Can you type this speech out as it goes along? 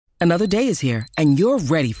Another day is here, and you're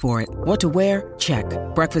ready for it. What to wear? Check.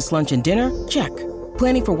 Breakfast, lunch, and dinner? Check.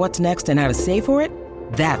 Planning for what's next and how to save for it?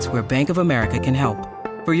 That's where Bank of America can help.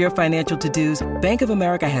 For your financial to-dos, Bank of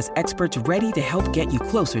America has experts ready to help get you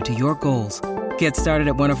closer to your goals. Get started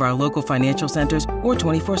at one of our local financial centers or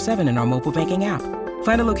 24/7 in our mobile banking app.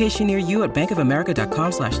 Find a location near you at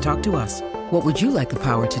bankofamerica.com/talktous. What would you like the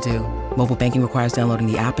power to do? Mobile banking requires downloading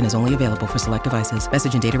the app and is only available for select devices.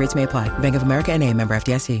 Message and data rates may apply. Bank of America N.A., member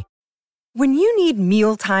FDIC. When you need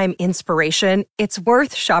mealtime inspiration, it's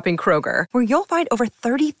worth shopping Kroger, where you'll find over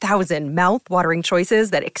 30,000 mouth-watering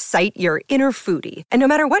choices that excite your inner foodie. And no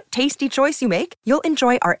matter what tasty choice you make, you'll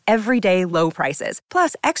enjoy our everyday low prices,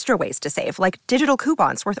 plus extra ways to save, like digital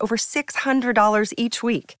coupons worth over $600 each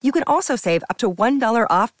week. You can also save up to $1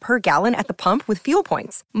 off per gallon at the pump with fuel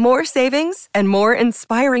points. More savings and more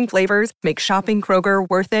inspiring flavors make shopping Kroger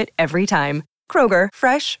worth it every time. Kroger,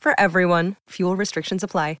 fresh for everyone. Fuel restrictions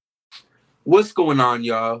apply. What's going on,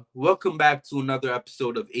 y'all? Welcome back to another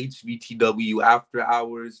episode of HVTW After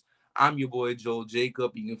Hours. I'm your boy, Joel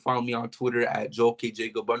Jacob. You can follow me on Twitter at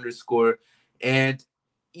JoelKJacob_. And,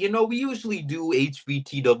 we usually do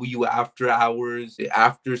HVTW After Hours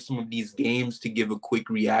after some of these games to give a quick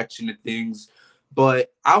reaction to things.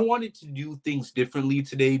 But I wanted to do things differently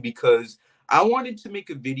today because I wanted to make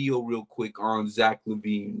a video real quick on Zach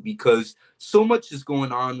Lavine because so much is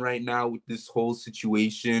going on right now with this whole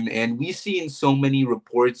situation. And we see in so many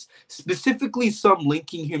reports, specifically some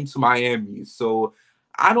linking him to Miami. So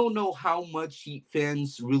I don't know how much Heat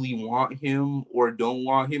fans really want him or don't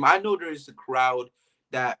want him. I know there's a crowd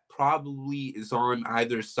that probably is on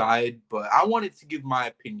either side, but I wanted to give my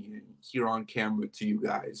opinion here on camera to you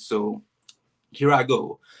guys. So here I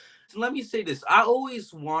go. Let me say this. I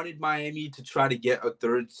always wanted Miami to try to get a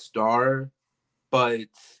third star, but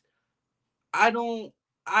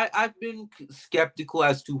I've been skeptical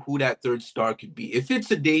as to who that third star could be. If it's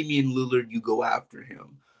a Damian Lillard, you go after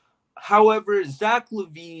him. However, Zach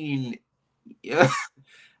Lavine,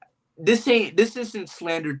 this isn't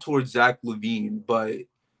slander towards Zach Lavine, but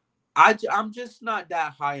I'm just not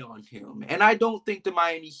that high on him. And I don't think the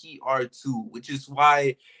Miami Heat are too, which is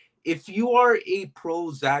why if you are a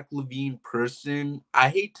pro Zach Lavine person, I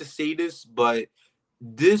hate to say this, but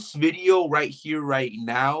this video right here, right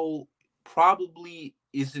now, probably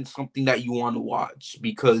isn't something that you want to watch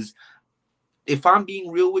because if I'm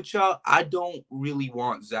being real with y'all, I don't really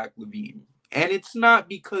want Zach Lavine. And it's not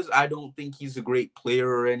because I don't think he's a great player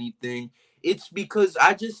or anything. It's because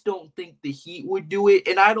I just don't think the Heat would do it,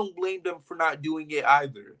 and I don't blame them for not doing it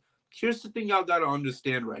either. Here's the thing y'all got to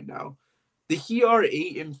understand right now. The Heat are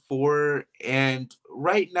 8-4, and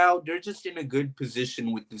right now they're just in a good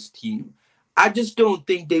position with this team. I just don't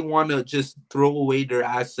think they want to just throw away their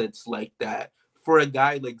assets like that for a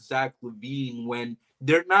guy like Zach Lavine when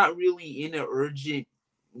they're not really in an urgent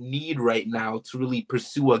need right now to really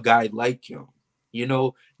pursue a guy like him.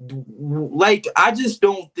 I just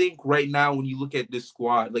don't think right now when you look at this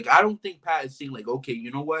squad, I don't think Pat is saying okay,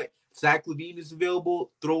 you know what? Zach Lavine is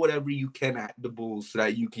available. Throw whatever you can at the Bulls so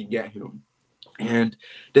that you can get him. And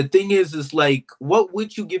the thing is what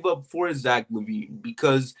would you give up for Zach Lavine?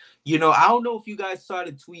 Because, I don't know if you guys saw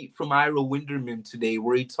the tweet from Ira Winderman today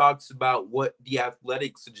where he talks about what the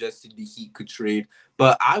Athletic suggested the Heat could trade,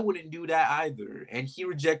 but I wouldn't do that either. And he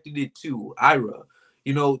rejected it too, Ira.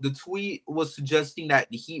 The tweet was suggesting that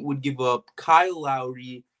the Heat would give up Kyle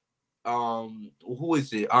Lowry, who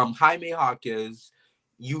is it? Jaime Jaquez.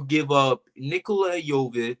 You give up Nikola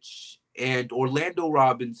Jovic and Orlando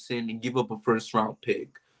Robinson and give up a first-round pick.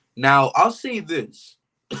 Now, I'll say this.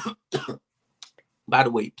 By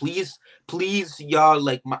the way, please, y'all,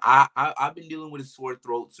 I've been dealing with a sore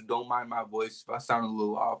throat, so don't mind my voice if I sound a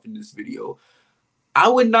little off in this video. I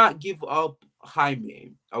would not give up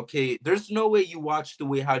Jaime, okay? There's no way you watch the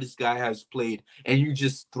way how this guy has played and you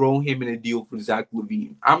just throw him in a deal for Zach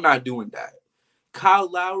Lavine. I'm not doing that.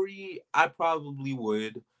 Kyle Lowry, I probably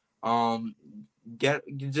would.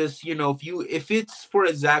 If it's for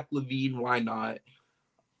a Zach Lavine, why not?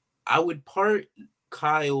 I would part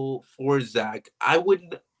Kyle for Zach. I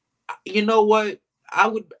would, you know what?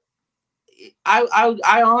 I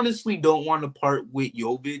honestly don't want to part with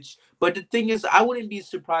Jovic, but the thing is, I wouldn't be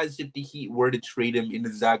surprised if the Heat were to trade him in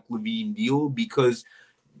a Zach Lavine deal because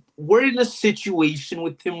we're in a situation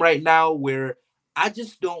with him right now where I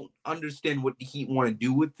just don't understand what the Heat want to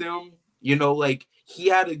do with him. He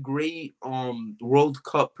had a great World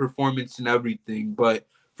Cup performance and everything, but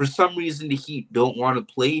for some reason the Heat don't want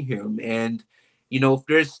to play him. And, if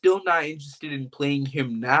they're still not interested in playing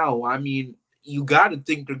him now, I mean, you got to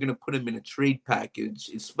think they're going to put him in a trade package,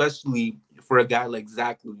 especially for a guy like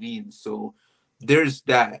Zach Lavine. So there's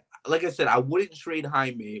that. like I said, I wouldn't trade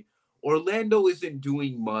Jaime. Orlando isn't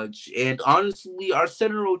doing much, and honestly, our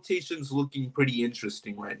center rotation's looking pretty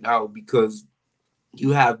interesting right now because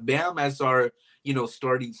you have Bam as our,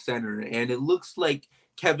 starting center, and it looks like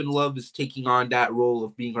Kevin Love is taking on that role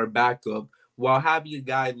of being our backup while having a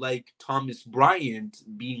guy like Thomas Bryant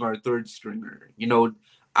being our third stringer.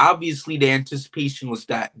 Obviously the anticipation was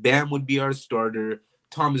that Bam would be our starter,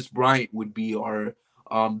 Thomas Bryant would be our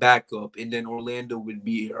backup, and then Orlando would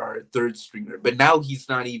be our third stringer. But now he's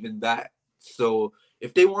not even that. So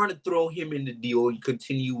if they want to throw him in the deal and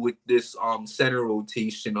continue with this center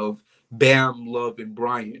rotation of Bam, Love, and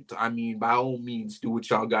Bryant, I mean, by all means, do what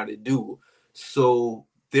y'all got to do. So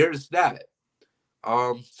there's that.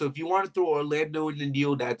 So if you want to throw Orlando in the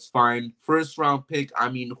deal, that's fine. First round pick, I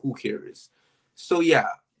mean, who cares? So yeah,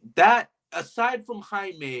 that aside from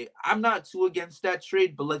Jaime, I'm not too against that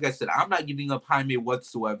trade, but like I said, I'm not giving up Jaime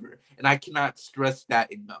whatsoever, and I cannot stress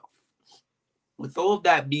that enough. With all of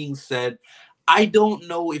that being said, I don't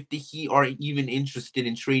know if the Heat are even interested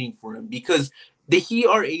in trading for him because the Heat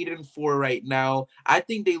are 8-4 right now. I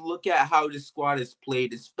think they look at how the squad is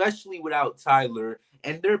played, especially without Tyler,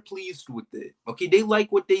 and they're pleased with it. Okay, they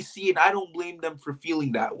like what they see, and I don't blame them for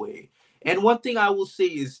feeling that way. And one thing I will say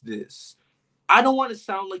is this. I don't want to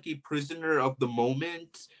sound like a prisoner of the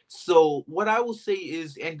moment. So what I will say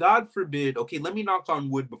is, and God forbid, okay, let me knock on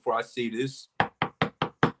wood before I say this.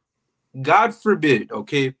 God forbid,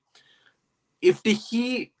 okay, if the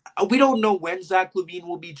Heat, we don't know when Zach Lavine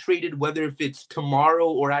will be traded, whether if it's tomorrow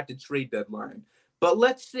or at the trade deadline. But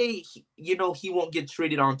let's say, he won't get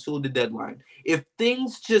traded until the deadline. If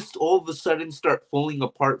things just all of a sudden start falling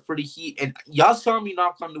apart for the Heat, and y'all saw me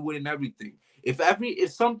knock on the wood and everything.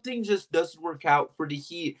 If something just doesn't work out for the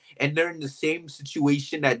Heat and they're in the same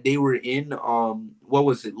situation that they were in, what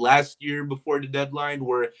was it, last year before the deadline,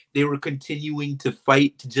 where they were continuing to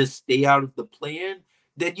fight to just stay out of the play-in,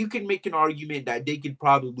 then you can make an argument that they could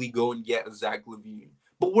probably go and get a Zach Lavine.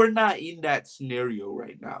 But we're not in that scenario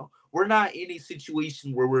right now. We're not in a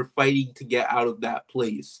situation where we're fighting to get out of that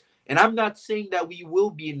place. And I'm not saying that we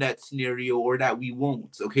will be in that scenario or that we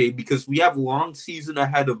won't, okay? Because we have a long season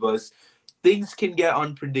ahead of us. Things can get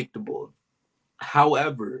unpredictable.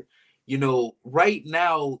 However, right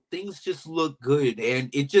now things just look good, and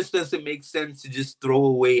it just doesn't make sense to just throw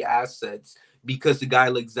away assets because a guy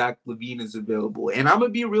like Zach Lavine is available. And I'm gonna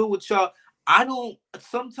be real with y'all. I don't.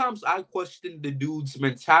 Sometimes I question the dude's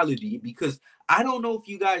mentality because I don't know if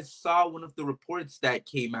you guys saw one of the reports that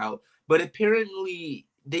came out, but apparently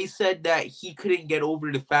they said that he couldn't get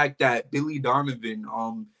over the fact that Billy Donovan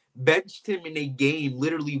benched him in a game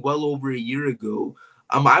literally well over a year ago.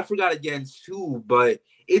 I forgot against who, but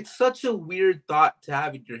it's such a weird thought to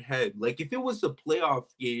have in your head. Like if it was a playoff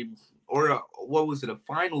game or what was it, a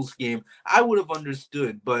finals game, I would have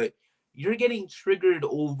understood. But you're getting triggered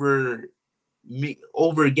over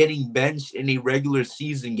getting benched in a regular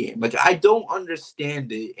season game. Like I don't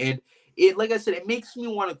understand it, and it, like I said, it makes me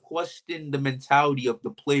want to question the mentality of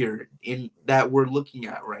the player in that we're looking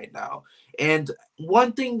at right now. And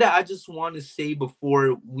one thing that I just want to say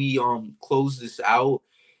before we close this out,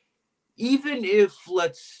 even if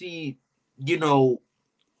let's see, you know,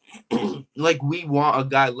 like we want a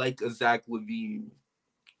guy like a Zach Lavine,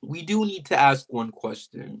 we do need to ask one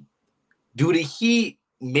question. Do the Heat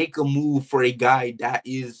make a move for a guy that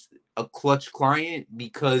is a clutch client?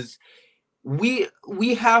 Because we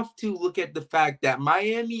have to look at the fact that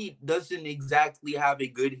Miami doesn't exactly have a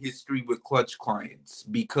good history with clutch clients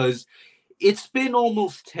because it's been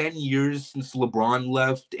almost 10 years since LeBron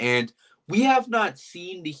left, and we have not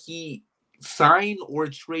seen the Heat sign or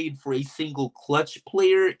trade for a single clutch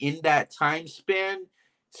player in that time span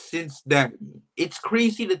since then. It's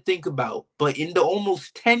crazy to think about, but in the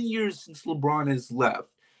almost 10 years since LeBron has left,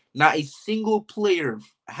 not a single player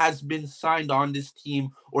has been signed on this team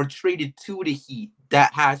or traded to the Heat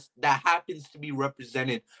that happens to be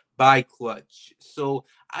represented by clutch. So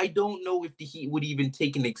I don't know if the Heat would even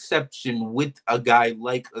take an exception with a guy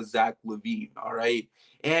like a Zach Lavine. All right.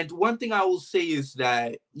 And one thing I will say is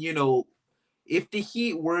that, if the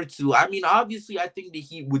Heat were to, I mean, obviously, I think the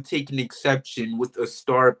Heat would take an exception with a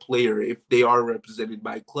star player if they are represented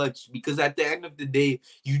by clutch, because at the end of the day,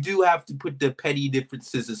 you do have to put the petty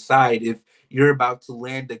differences aside if you're about to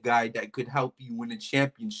land a guy that could help you win a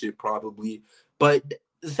championship, probably. But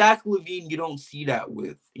Zach Lavine, you don't see that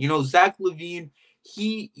with. Zach Lavine,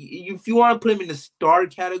 if you want to put him in the star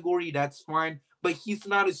category, that's fine, but he's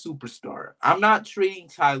not a superstar. I'm not trading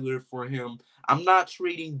Tyler for him. I'm not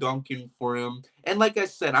trading Duncan for him. And like I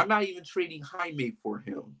said, I'm not even trading Jaime for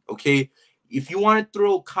him. Okay. If you want to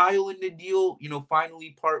throw Kyle in the deal,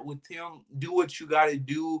 finally part with him, do what you got to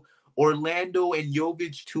do. Orlando and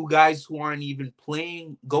Jovic, two guys who aren't even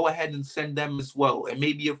playing, go ahead and send them as well, and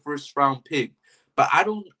maybe a first round pick. But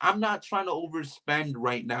I'm not trying to overspend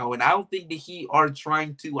right now, and I don't think the Heat are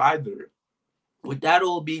trying to either. With that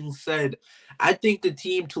all being said, I think the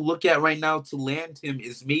team to look at right now to land him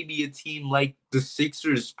is maybe a team like the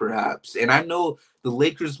Sixers, perhaps. And I know the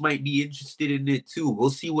Lakers might be interested in it too. We'll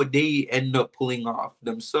see what they end up pulling off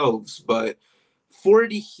themselves. But for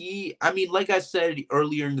the Heat, I mean, like I said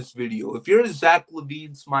earlier in this video, if you're a Zach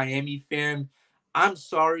Levine's Miami fan, I'm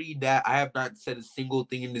sorry that I have not said a single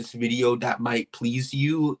thing in this video that might please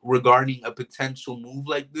you regarding a potential move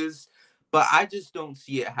like this. But I just don't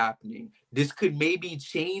see it happening. This could maybe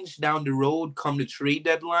change down the road come the trade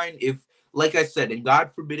deadline. If, like I said, and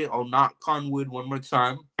God forbid it, I'll knock on wood one more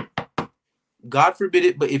time. God forbid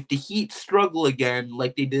it, but if the Heat struggle again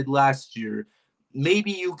like they did last year,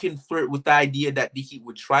 maybe you can flirt with the idea that the Heat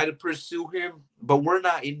would try to pursue him, but we're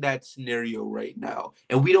not in that scenario right now.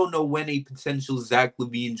 And we don't know when a potential Zach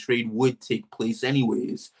Lavine trade would take place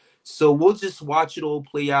anyways. So we'll just watch it all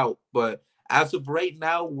play out. But as of right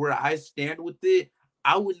now, where I stand with it,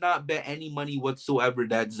 I would not bet any money whatsoever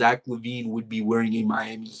that Zach Lavine would be wearing a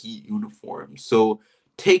Miami Heat uniform. So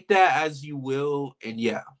take that as you will. And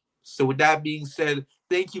yeah. So with that being said,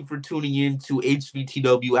 thank you for tuning in to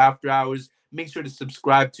HVTW After Hours. Make sure to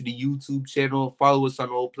subscribe to the YouTube channel. Follow us on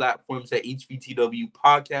all platforms at HVTW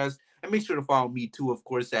Podcast. And make sure to follow me too, of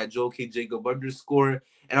course, at Joel K. Jacob _.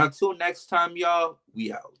 And until next time, y'all,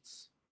 we out.